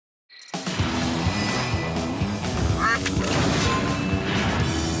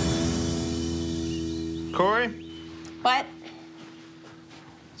Korie? What?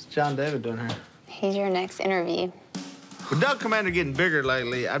 What's John David doing here? He's your next interview. With Doug Commander getting bigger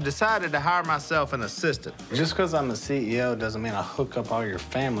lately, I've decided to hire myself an assistant. Just because I'm the CEO doesn't mean I hook up all your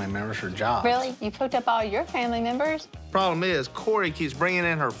family members for jobs. Really? You've hooked up all your family members? Problem is, Korie keeps bringing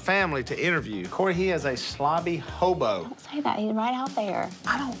in her family to interview. Korie, he is a slobby hobo. Don't say that. He's right out there.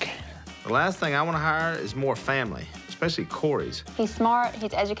 I don't care. The last thing I want to hire is more family, especially Korie's. He's smart.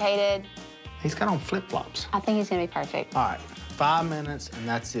 He's educated. He's got on flip-flops. I think he's going to be perfect. All right, 5 minutes, and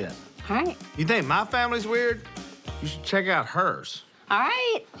that's it. All right. You think my family's weird? You should check out hers. All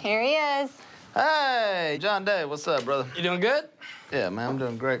right. Here he is. Hey, John Day, what's up, brother? You doing good? Yeah, man, I'm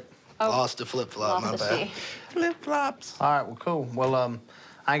doing great. Oh, Lost the flip-flop, my bad. Flip-flops. All right, well, cool. Well,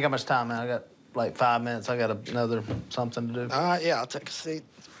 I ain't got much time, man. I got like 5 minutes. I got another something to do. All right, yeah, I'll take a seat.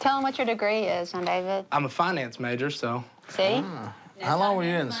 Tell him what your degree is, John David. I'm a finance major, so. See? How long were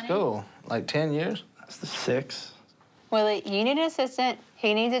you in school? Like 10 years? That's the 6. Willie, you need an assistant.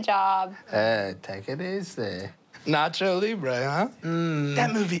 He needs a job. Hey, take it easy. Nacho Libre, huh?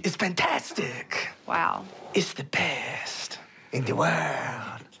 That movie is fantastic. Wow. It's the best in the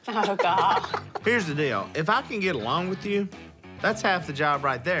world. Oh, God. Here's the deal. If I can get along with you, that's half the job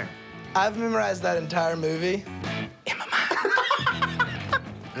right there. I've memorized that entire movie in my mind.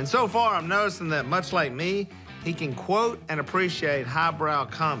 And so far, I'm noticing that, much like me, he can quote and appreciate highbrow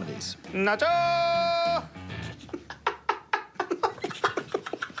comedies. Nacho!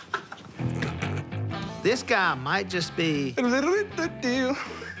 This guy might just be the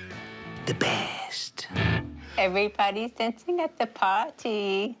best. Everybody's dancing at the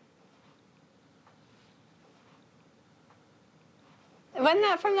party. Wasn't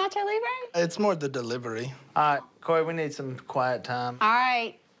that from Nacho Libre? It's more the delivery. All right, Korie, we need some quiet time. All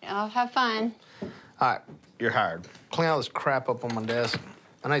right. I'll have fun. All right, you're hired. Clean all this crap up on my desk.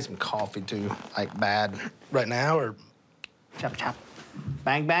 I need some coffee, too, like bad. Right now, or? Chop, chop.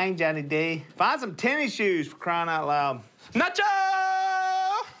 Bang, bang, Johnny D. Find some tennis shoes for crying out loud. Nacho!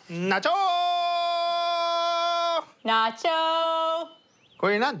 Nacho! Nacho!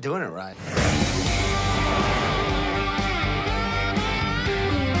 Korie, you're not doing it right.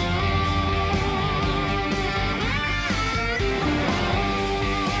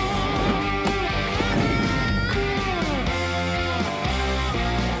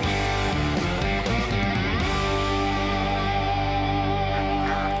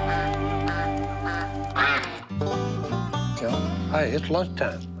 Hey, it's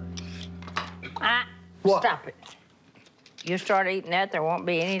lunchtime. What? Stop it. You start eating that, there won't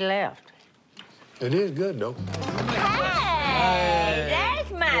be any left. It is good, though. Hey,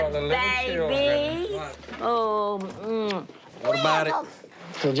 there's my baby. Oh, What about it?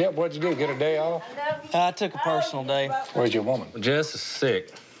 So, Jeff, what'd you do? Get a day off? I took a personal day. Where's your woman? Jess is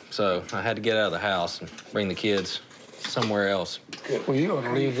sick, so I had to get out of the house and bring the kids somewhere else. Well, you ought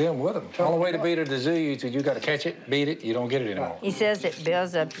to leave them with them. The only way to beat a disease is you got to catch it, beat it, you don't get it anymore. he says it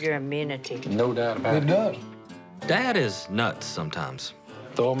builds up your immunity. No doubt about it. It does. Dad is nuts sometimes.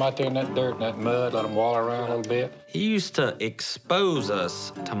 Throw them out there in that dirt and that mud, let them wallow around a little bit. He used to expose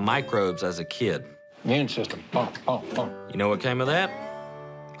us to microbes as a kid. Immune system, pump, pump, pump. You know what came of that?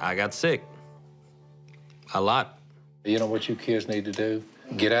 I got sick. A lot. You know what you kids need to do?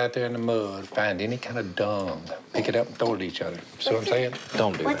 Get out there in the mud, find any kind of dung, pick it up and throw it at each other. See what I'm saying?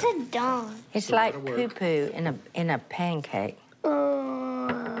 Don't do What's that. a dung? It's like poo-poo in a pancake.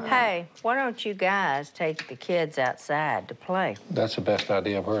 Hey, why don't you guys take the kids outside to play? That's the best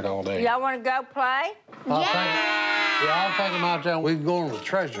idea I've heard all day. Y'all want to go play? I'll take them out there and we can go on a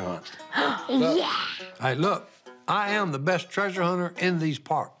treasure hunt. Yeah. Hey, look, I am the best treasure hunter in these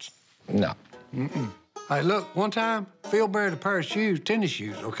parts. No. Hey, look, one time, Phil buried a pair of shoes, tennis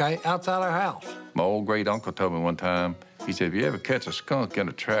shoes, okay, outside our house. My old great uncle told me one time, he said, if you ever catch a skunk in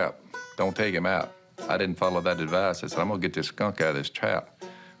a trap, don't take him out. I didn't follow that advice. I said, I'm gonna get this skunk out of this trap.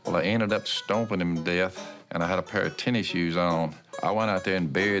 Well, I ended up stomping him to death, and I had a pair of tennis shoes on. I went out there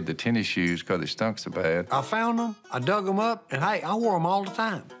and buried the tennis shoes because they stunk so bad. I found them, I dug them up, and hey, I wore them all the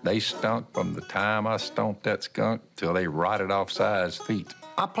time. They stunk from the time I stomped that skunk till they rotted off Si's feet.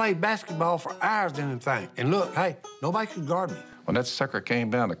 I played basketball for hours in them things. And look, hey, nobody could guard me. When that sucker came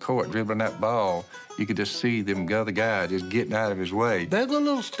down the court dribbling that ball, you could just see them other guys just getting out of his way. They're a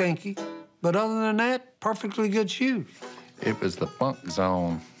little stinky, but other than that, perfectly good shoes. It was the funk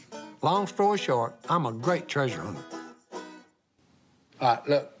zone. Long story short, I'm a great treasure hunter. All right,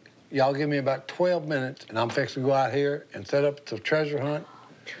 look, y'all give me about 12 minutes, and I'm fixing to go out here and set up the treasure hunt.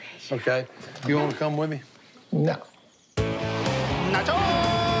 Okay? You want to come with me? No. Nacho!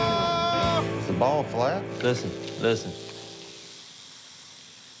 Is the ball flat? Listen.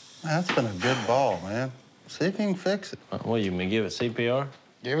 Man, that's been a good ball, man. See if you can fix it. What, you mean give it CPR?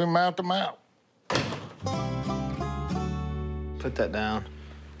 Give him mouth to mouth. Put that down.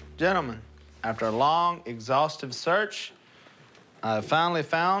 Gentlemen, after a long, exhaustive search, I finally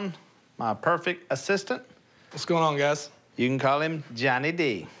found my perfect assistant. What's going on, guys? You can call him Johnny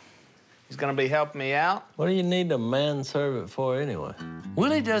D. He's gonna be helping me out. What do you need a manservant for anyway?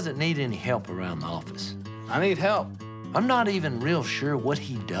 Willie doesn't need any help around the office. I need help. I'm not even real sure what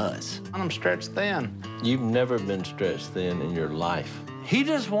he does. I'm stretched thin. You've never been stretched thin in your life. He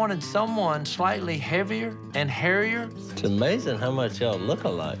just wanted someone slightly heavier and hairier. It's amazing how much y'all look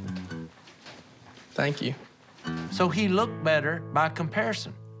alike. Thank you. So he looked better by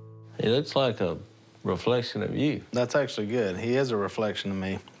comparison. He looks like a reflection of you. That's actually good. He is a reflection of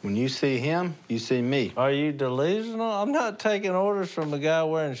me. When you see him, you see me. Are you delusional? I'm not taking orders from a guy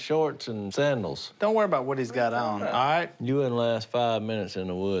wearing shorts and sandals. Don't worry about what he's got on, all right? You wouldn't last 5 minutes in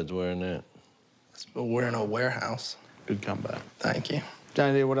the woods wearing that. We're in a warehouse. Good comeback. Thank you.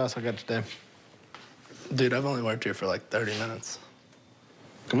 Johnny D, what else I got today? Dude, I've only worked here for like 30 minutes.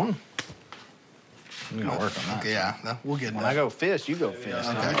 Come on. We're gonna work on that. Okay, yeah, no, we'll get When that. I go fist, you go fist.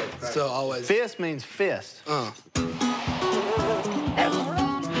 Okay. So always. Fist means fist. All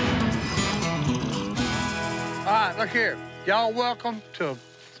right, look here. Y'all welcome to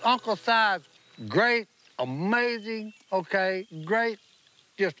Uncle Si's great, amazing, okay, great,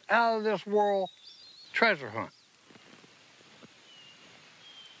 just out of this world treasure hunt.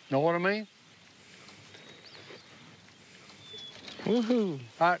 Know what I mean? Woohoo.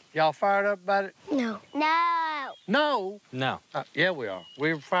 All right, y'all fired up about it? No. No. No? No. Yeah, we are.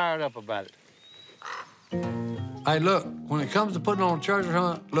 We're fired up about it. Hey, look, when it comes to putting on a treasure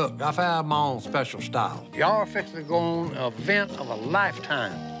hunt, look, I found my own special style. Y'all are fixing to go on an event of a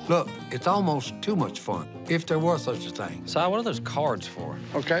lifetime. Look, it's almost too much fun, if there was such a thing. Si, what are those cards for?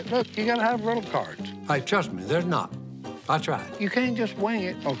 Okay, look, you gotta have riddle cards. Hey, trust me, there's not. I tried. You can't just wing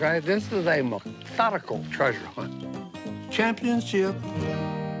it, okay? This is a methodical treasure hunt. Championship.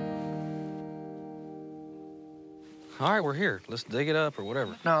 All right, we're here. Let's dig it up or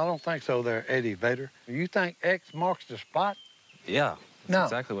whatever. No, I don't think so there, Eddie Vader. You think X marks the spot? Yeah, No,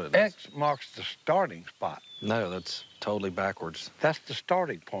 exactly what it is. X marks the starting spot. No, that's totally backwards. That's the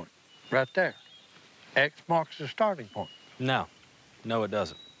starting point, right there. X marks the starting point. No. No, it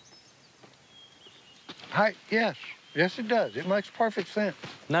doesn't. Hey, yes. Yes, it does. It makes perfect sense.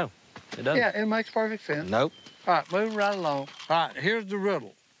 No, it doesn't. Yeah, it makes perfect sense. Nope. All right, moving right along. All right, here's the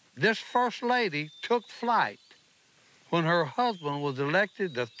riddle. This first lady took flight when her husband was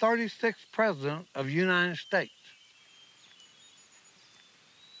elected the 36th president of the United States.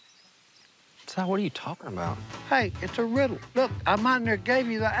 Si, what are you talking about? Hey, it's a riddle. Look, I might near gave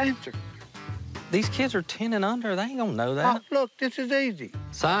you the answer. These kids are 10 and under. They ain't gonna know that. Oh, look, this is easy.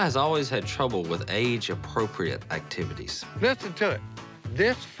 Si has always had trouble with age-appropriate activities. Listen to it.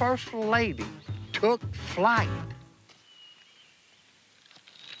 This first lady took flight.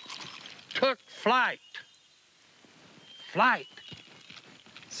 Took flight. Flight.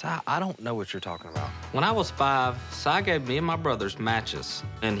 Si, I don't know what you're talking about. When I was 5, Si gave me and my brothers matches,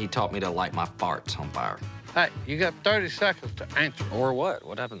 and he taught me to light my farts on fire. Hey, you got 30 seconds to answer. Or what?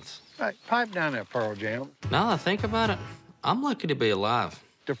 What happens? Hey, pipe down there, Pearl Jam. Now that I think about it, I'm lucky to be alive.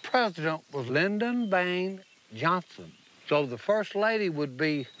 The president was Lyndon Baines Johnson. So the first lady would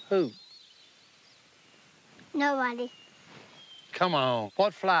be who? Nobody. Come on.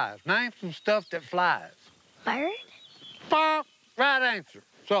 What flies? Name some stuff that flies. Bird? Bop. Right answer.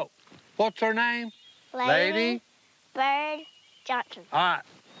 So, what's her name? Lady? Bird Johnson. All right.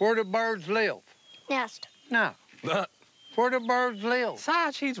 Where do birds live? Nest. No. Where do birds live?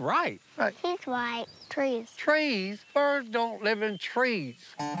 Si, she's right. Right. He's white. Trees. Trees? Birds don't live in trees.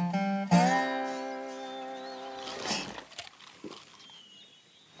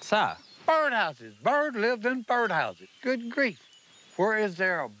 Si. Birdhouses. Bird lives in birdhouses. Good grief. Where is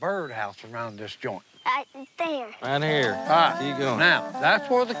there a birdhouse around this joint? Right there. Right here. All right. Keep going. Now, that's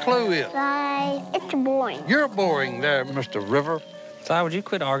where the clue is. Right. It's boring. You're boring there, Mr. River. Si, would you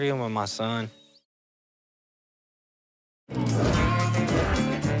quit arguing with my son?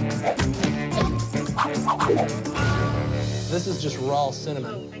 This is just raw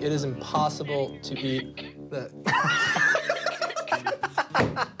cinnamon. It is impossible to eat that.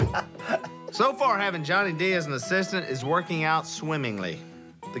 So far, having Johnny D as an assistant is working out swimmingly.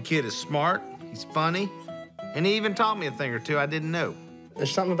 The kid is smart, he's funny, and he even taught me a thing or two I didn't know.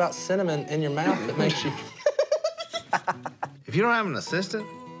 There's something about cinnamon in your mouth that makes you... If you don't have an assistant,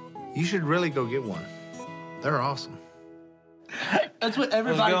 you should really go get one. They're awesome. That's what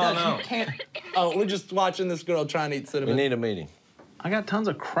everybody What's does. going on? You can't... Oh, we're just watching this girl try and eat cinnamon. We need a meeting. I got tons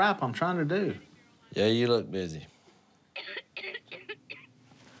of crap I'm trying to do. Yeah, you look busy.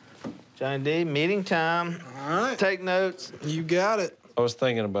 Johnny D, meeting time. All right. Take notes. You got it. I was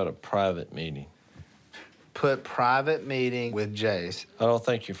thinking about a private meeting. Put private meeting with Jace I don't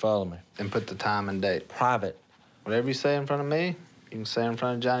think you follow me. and put the time and date. Private. Whatever you say in front of me, you can say in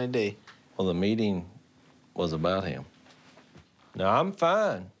front of Johnny D. Well, the meeting was about him. Now, I'm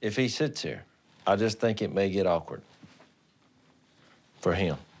fine if he sits here. I just think it may get awkward. For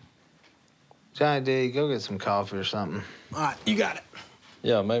him. Johnny D, go get some coffee or something. All right, you got it.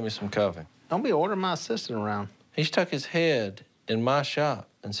 Yeah, make me some coffee. Don't be ordering my assistant around. He stuck his head in my shop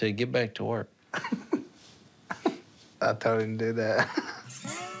and said, get back to work. I told him to do that.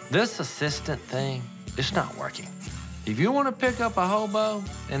 This assistant thing, it's not working. If you want to pick up a hobo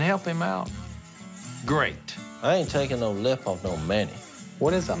and help him out, great. I ain't taking no lip off no manny.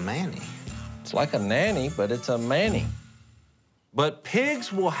 What is a manny? It's like a nanny, but it's a manny. But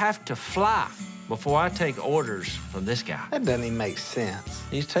pigs will have to fly before I take orders from this guy. That doesn't even make sense.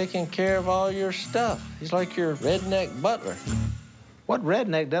 He's taking care of all your stuff. He's like your redneck butler. What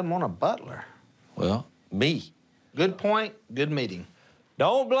redneck doesn't want a butler? Well, me. Good point, good meeting.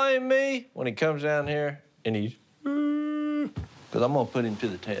 Don't blame me when he comes down here and he's... Because I'm going to put him to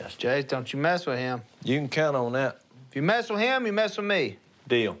the test. Jace, don't you mess with him. You can count on that. If you mess with him, you mess with me.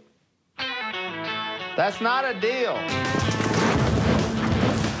 Deal. That's not a deal.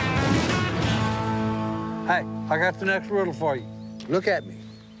 Hey, I got the next riddle for you. Look at me.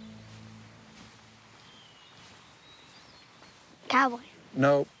 Cowboy.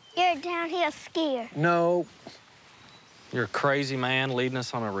 No, You're a downhill skier. no, You're a crazy man leading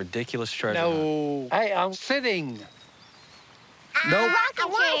us on a ridiculous treasure hunt. no. Hey, I'm sitting. Nope.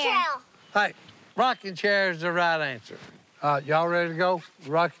 Rocking chair. Hey, rocking chair is the right answer. Y'all ready to go?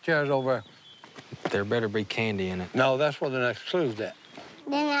 The rocking chair's over there. There better be candy in it. No, that's where the next clue's at.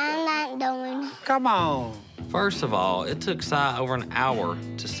 Then I'm not doing. Come on. First of all, it took Si over an hour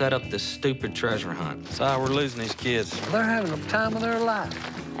to set up this stupid treasure hunt. Si, we're losing these kids. They're having the time of their life.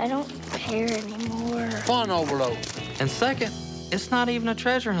 I don't care anymore. Fun overload. And second, it's not even a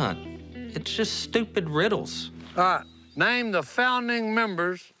treasure hunt. It's just stupid riddles. All right, name the founding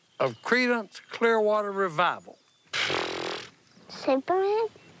members of Creedence Clearwater Revival. Superman?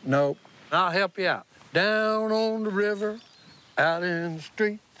 Nope. I'll help you out. Down on the river, out in the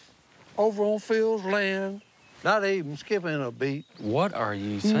streets, over on Phil's land, not even skipping a beat. What are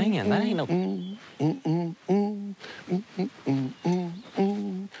you singing? That ain't no...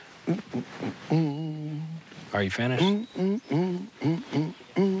 Are you finished?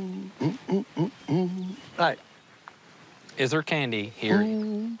 Right. Is there candy here?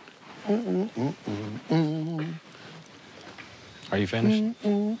 Are you finished?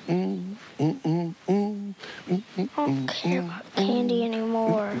 I don't care about candy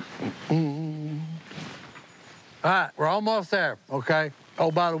anymore. All right, we're almost there, okay?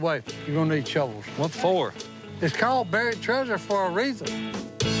 Oh, by the way, you're gonna need shovels. What for? It's called buried treasure for a reason.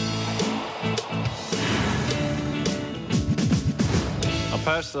 I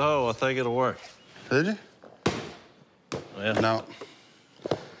passed the hole. I think it'll work. Did you? Yeah. No.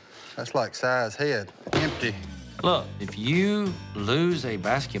 That's like Si's head, empty. Look, if you lose a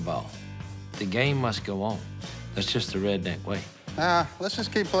basketball, the game must go on. That's just the redneck way. Let's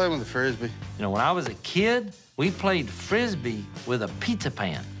just keep playing with the Frisbee. You know, when I was a kid, we played Frisbee with a pizza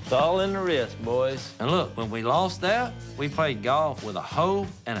pan. It's all in the wrist, boys. And look, when we lost that, we played golf with a hoe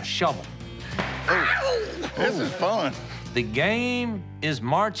and a shovel. This is fun. The game is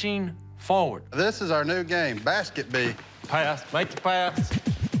marching forward. This is our new game, basket bee. Pass, make the pass.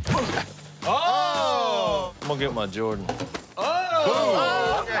 Oh! I'm gonna get my Jordan.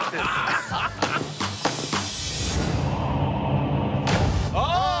 Oh! Look at this.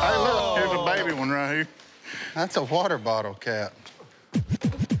 Hey, look, here's a baby one right here. That's a water bottle cap.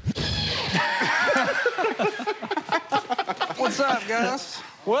 What's up, guys?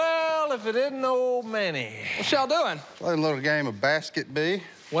 Well, if it isn't old Manny. What y'all doing? Playing a little game of basket bee.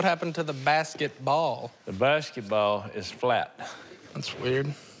 What happened to the basketball? The basketball is flat. That's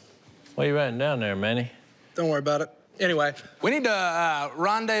weird. What are you writing down there, Manny? Don't worry about it. Anyway, we need to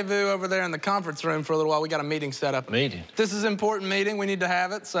rendezvous over there in the conference room for a little while. We got a meeting set up. Meeting? This is an important meeting. We need to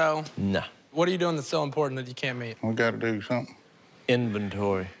have it, so... No. What are you doing that's so important that you can't meet? We got to do something.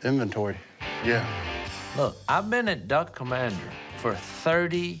 Inventory. Inventory. Yeah. Look, I've been at Duck Commander for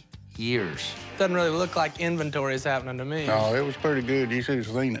 30 years. Doesn't really look like inventory is happening to me. Oh, it was pretty good. You should have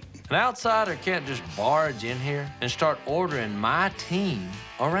seen it. An outsider can't just barge in here and start ordering my team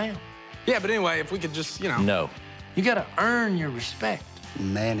around. Yeah, but anyway, if we could just, you know... No. You gotta earn your respect.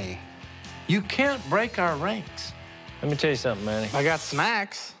 Manny. You can't break our ranks. Let me tell you something, Manny. I got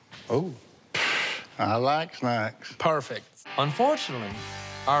snacks. Oh. I like snacks. Perfect. Unfortunately,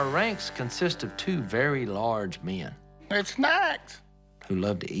 our ranks consist of two very large men. It's snacks. Who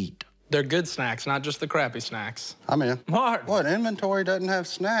love to eat. They're good snacks, not just the crappy snacks. I'm in. Martin. What, inventory doesn't have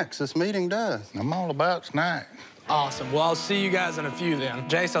snacks? This meeting does. I'm all about snacks. Awesome. Well, I'll see you guys in a few then.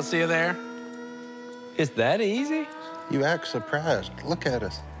 Jace, I'll see you there. It's that easy? You act surprised. Look at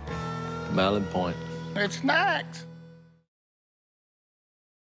us. Valid point. It's snacks.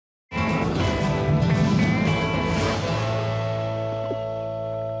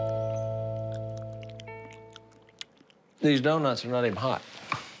 These donuts are not even hot.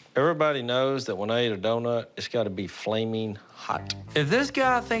 Everybody knows that when I eat a donut, it's got to be flaming hot. If this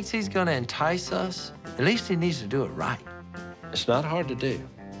guy thinks he's going to entice us, at least he needs to do it right. It's not hard to do.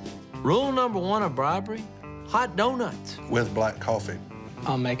 Rule number 1 of bribery, hot donuts. With black coffee.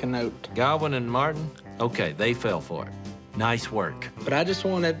 I'll make a note. Godwin and Martin, okay, they fell for it. Nice work. But I just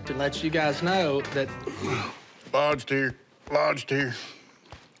wanted to let you guys know that... Lodged here. Lodged here.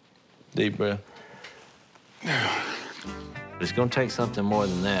 Deep breath. It's gonna take something more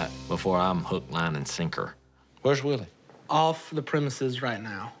than that before I'm hook, line, and sinker. Where's Willie? Off the premises right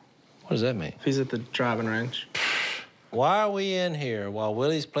now. What does that mean? He's at the driving range. Why are we in here while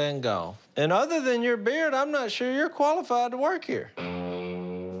Willie's playing golf? And other than your beard, I'm not sure you're qualified to work here.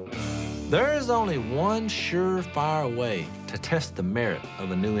 There is only one surefire way to test the merit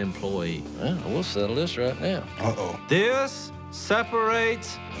of a new employee. Well, we'll settle this right now. Uh-oh. This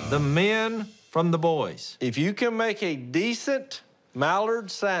separates the men from the boys. If you can make a decent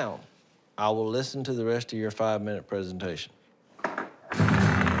mallard sound, I will listen to the rest of your 5-minute presentation.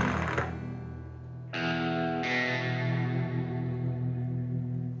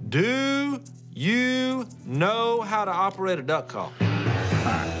 Do you know how to operate a duck call?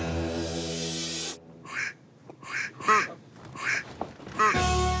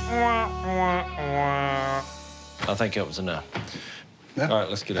 I think that was enough. Yeah. All right,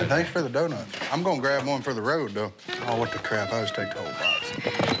 let's get out. Thanks for the donuts. I'm gonna grab one for the road, though. Oh, what the crap? I just take the whole box.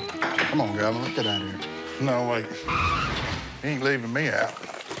 Come on, Godwin, let's get out of here. No, wait. You ain't leaving me out.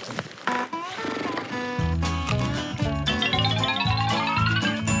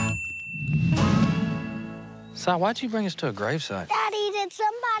 Si, why'd you bring us to a gravesite? Daddy, did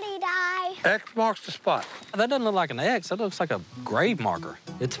somebody die? X marks the spot. That doesn't look like an X. That looks like a grave marker.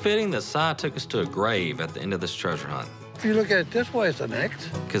 It's fitting that Si took us to a grave at the end of this treasure hunt. If you look at it this way, it's an X.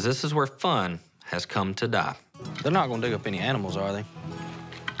 Because this is where fun has come to die. They're not going to dig up any animals, are they?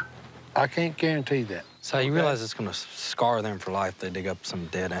 I can't guarantee that. So you realize it's going to scar them for life if they dig up some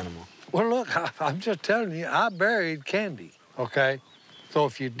dead animal. Well, look, I'm just telling you, I buried candy, okay? So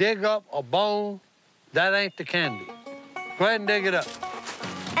if you dig up a bone, that ain't the candy. Go ahead and dig it up.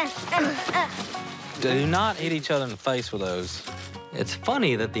 Do not hit each other in the face with those. It's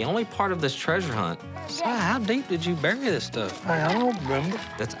funny that the only part of this treasure hunt... Si, how deep did you bury this stuff? I don't remember.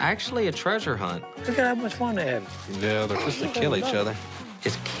 That's actually a treasure hunt. Look at how much fun they have. Yeah, they're supposed to kill each other.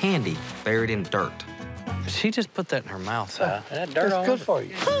 It's candy buried in dirt. She just put that in her mouth, Si. That dirt that's good for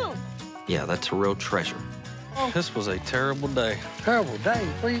you. Yeah, that's a real treasure. This was a terrible day. Terrible day?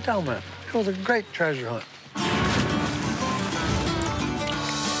 What are you talking about? It was a great treasure hunt.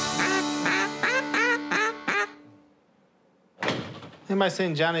 Anybody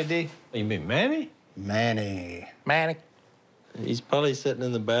seen Johnny D? You mean Manny? Manny. Manny. He's probably sitting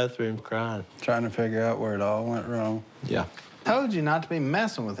in the bathroom crying. Trying to figure out where it all went wrong. Yeah. Told you not to be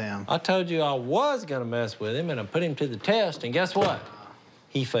messing with him. I told you I was gonna mess with him, and I put him to the test, and guess what?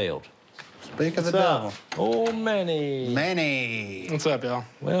 He failed. Speak of the What's devil. up? Oh, Manny. Manny. What's up, y'all?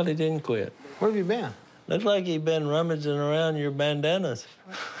 Well, he didn't quit. Where have you been? Looks like he'd been rummaging around your bandanas.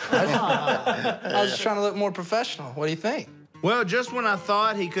 I was just trying to look more professional. What do you think? Well, just when I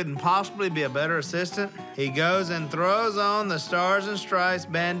thought he couldn't possibly be a better assistant, he goes and throws on the Stars and Stripes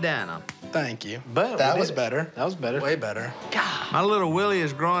bandana. Thank you. But That was better. That was better. Way better. My little Willie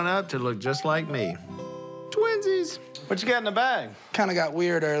is growing up to look just like me. Twinsies. What you got in the bag? Kind of got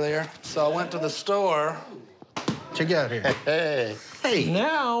weird earlier, so I went to the store. What you got here? Hey. Hey.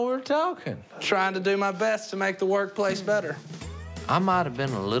 Now we're talking. Trying to do my best to make the workplace better. I might have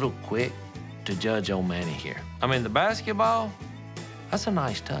been a little quick to judge old Manny here. I mean, the basketball, that's a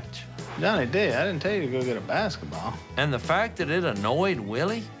nice touch. Johnny D, I didn't tell you to go get a basketball. And the fact that it annoyed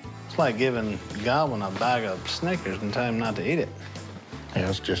Willie? It's like giving Godwin a bag of Snickers and telling him not to eat it. Yeah,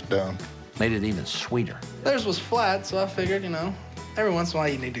 it's just dumb. Made it even sweeter. Theirs was flat, so I figured, you know, every once in a while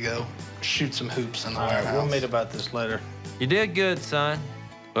you need to go shoot some hoops in the warehouse. We'll meet about this later. You did good, son.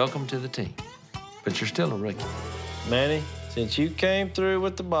 Welcome to the team. But you're still a rookie. Manny, since you came through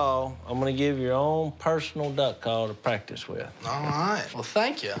with the ball, I'm gonna give you your own personal duck call to practice with. All right. Well,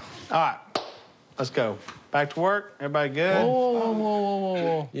 thank you. All right. Let's go. Back to work. Everybody good?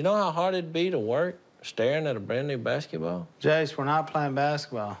 Whoa. You know how hard it'd be to work staring at a brand new basketball? Jace, we're not playing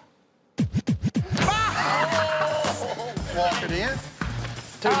basketball. Walk it in.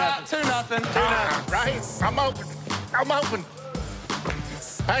 2-0. Right? I'm open. I'm open.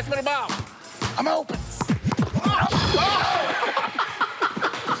 Pass me the ball. I'm open.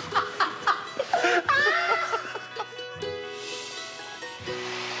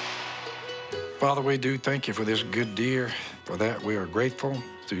 Father, we do thank you for this good deer. For that, we are grateful.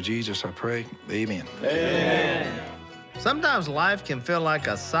 Through Jesus, I pray. Amen. Amen. Sometimes life can feel like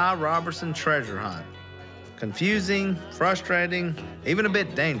a Cy Robertson treasure hunt. Confusing, frustrating, even a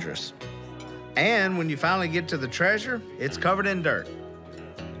bit dangerous. And when you finally get to the treasure, it's covered in dirt.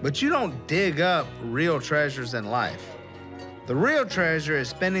 But you don't dig up real treasures in life. The real treasure is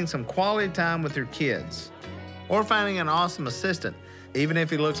spending some quality time with your kids, or finding an awesome assistant, even if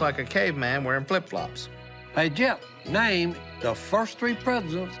he looks like a caveman wearing flip-flops. Hey, Jeff, name the first 3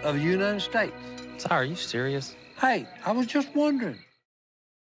 presidents of the United States. Sorry, are you serious? Hey, I was just wondering.